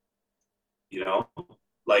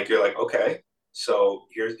 Like, you're like, okay, so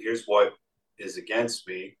here's what is against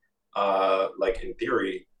me, like, in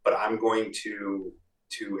theory, but I'm going to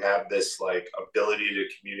have this, like, ability to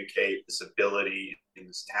communicate, this ability and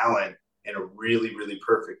this talent, and a really, really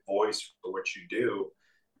perfect voice for what you do.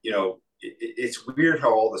 It's weird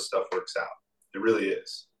how all this stuff works out. It really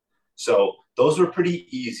is. So those were pretty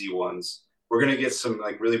easy ones. We're going to get some,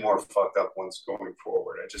 like, really more fucked up ones going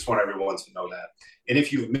forward. I just want everyone to know that. And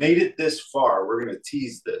if you've made it this far, we're going to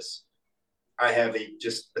tease this. I have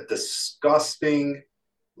just a disgusting,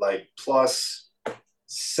 like, plus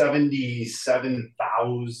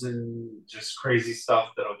 77,000 just crazy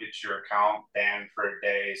stuff that'll get your account banned for a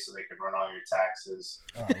day so they can run all your taxes.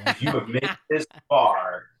 If you have made it this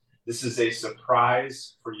far, This is a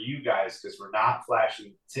surprise for you guys because we're not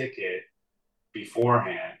flashing the ticket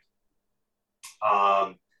beforehand.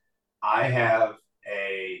 I have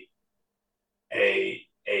a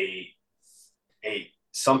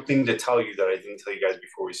something to tell you that I didn't tell you guys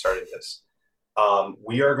before we started this.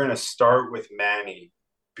 We are going to start with Manny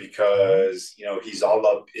because, you know, he's all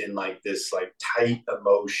up in like this like tight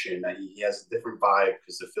emotion. He has a different vibe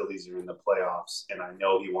because the Phillies are in the playoffs, and I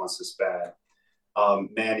know he wants this bad.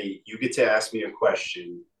 Manny, you get to ask me a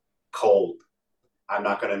question cold. I'm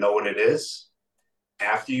not going to know what it is.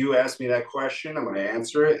 After you ask me that question, I'm going to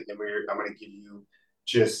answer it, and then I'm going to give you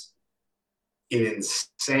just an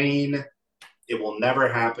insane, it will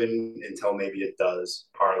never happen until maybe it does,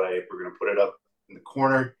 parlay. We're going to put it up in the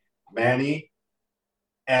corner. Manny,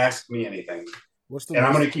 ask me anything.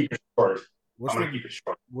 I'm going to keep it short.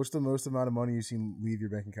 What's the most amount of money you've seen leave your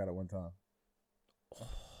bank account at one time?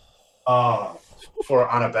 On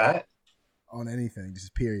a bet? On anything,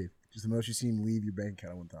 just period. Just the most you've seen leave your bank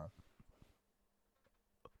account at one time.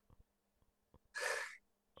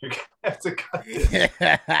 You're going to have to cut this.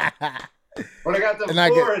 When I got the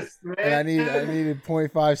divorce, man. And I needed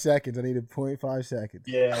 0.5 seconds. I needed 0.5 seconds.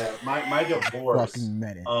 Yeah, my divorce. Fucking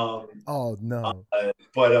minute. Oh, no.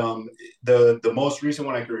 But the most recent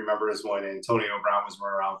one I can remember is when Antonio Brown was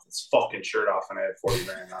running around with his fucking shirt off and I had 40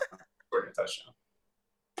 grand for a touchdown.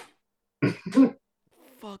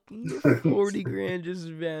 Fucking 40 grand just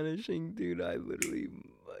vanishing, dude. I literally,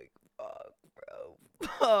 like,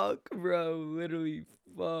 fuck, bro. Literally,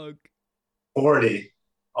 fuck. 40.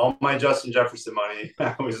 All my Justin Jefferson money,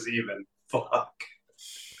 I was even. Fuck.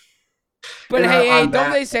 But hey,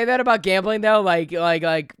 don't they say that about gambling though? Like, you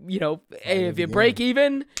know, hey, if you break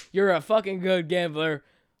even, you're a fucking good gambler.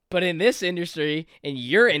 But in this industry, in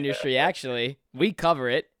your industry, actually, we cover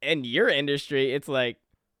it. In your industry, it's like,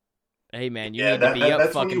 hey man, you need to be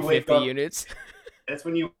up fucking 50 units. That's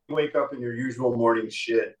when you wake up in your usual morning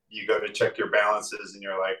shit. You go to check your balances, and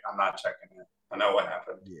you're like, I'm not checking it. I know what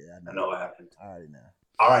happened. Yeah, I know what happened. I already know.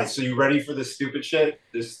 All right, so you ready for this stupid shit?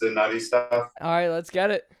 This is the nutty stuff? All right, let's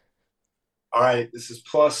get it. All right, this is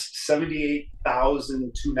plus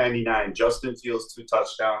 78,299. Justin Fields, 2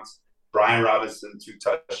 touchdowns. Brian Robinson, 2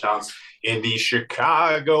 touchdowns. And the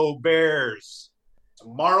Chicago Bears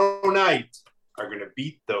tomorrow night are going to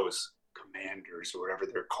beat those Commanders or whatever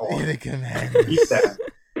they're called. The Commanders. Beat them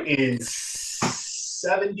in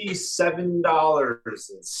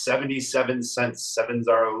 $77.77. Sevens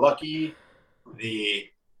are lucky. The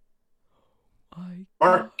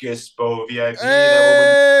Marcus Beau VIP.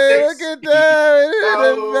 Hey, look at that.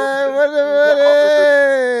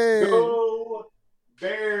 Go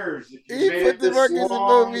Bears. If you he put the Marcus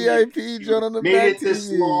Beau VIP joint on the back. Made it this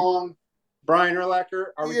long. Brian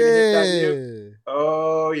Urlacher, are we going to hit that new?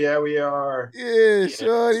 Oh, yeah, we are. Yeah, yes,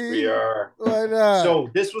 shorty. We are. Why not? So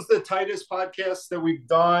this was the tightest podcast that we've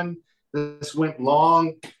done. This went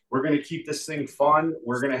long. We're going to keep this thing fun.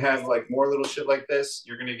 We're going to have like more little shit like this.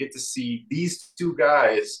 You're going to get to see these 2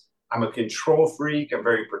 guys. I'm a control freak. I'm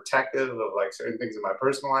very protective of like certain things in my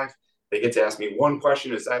personal life. They get to ask me one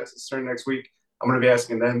question. Is that starting next week? I'm going to be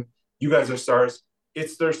asking them. You guys are stars.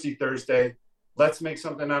 It's Thirsty Thursday. Let's make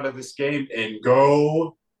something out of this game and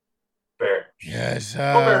go Bears. Yes, Go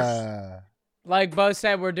Bears. Like Beau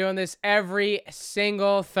said, we're doing this every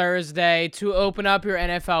single Thursday to open up your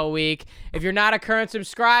NFL week. If you're not a current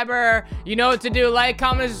subscriber, you know what to do. Like,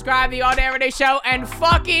 comment, and subscribe to the All Day Everyday Show, and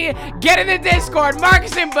fucking get in the Discord.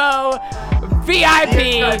 Marcus and Beau, VIP.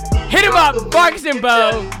 Hit him up, Marcus and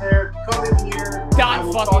Beau. Come in here.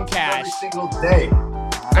 Dot fucking cash. Every single day.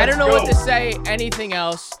 I don't know what to say. Anything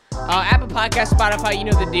else? Apple Podcast, Spotify, you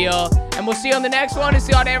know the deal. And we'll see you on the next one. It's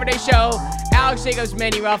the All Day Everyday Show. Alex Jacobs,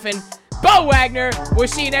 Manny Ruffin. Beau Wagner. We'll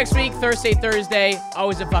see you next week, Thursday.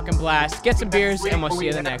 Always a fucking blast. Get some beers, and we'll see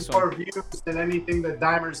you in the next one. More views than anything that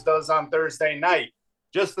Dimers does on Thursday night.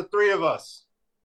 Just the 3 of us.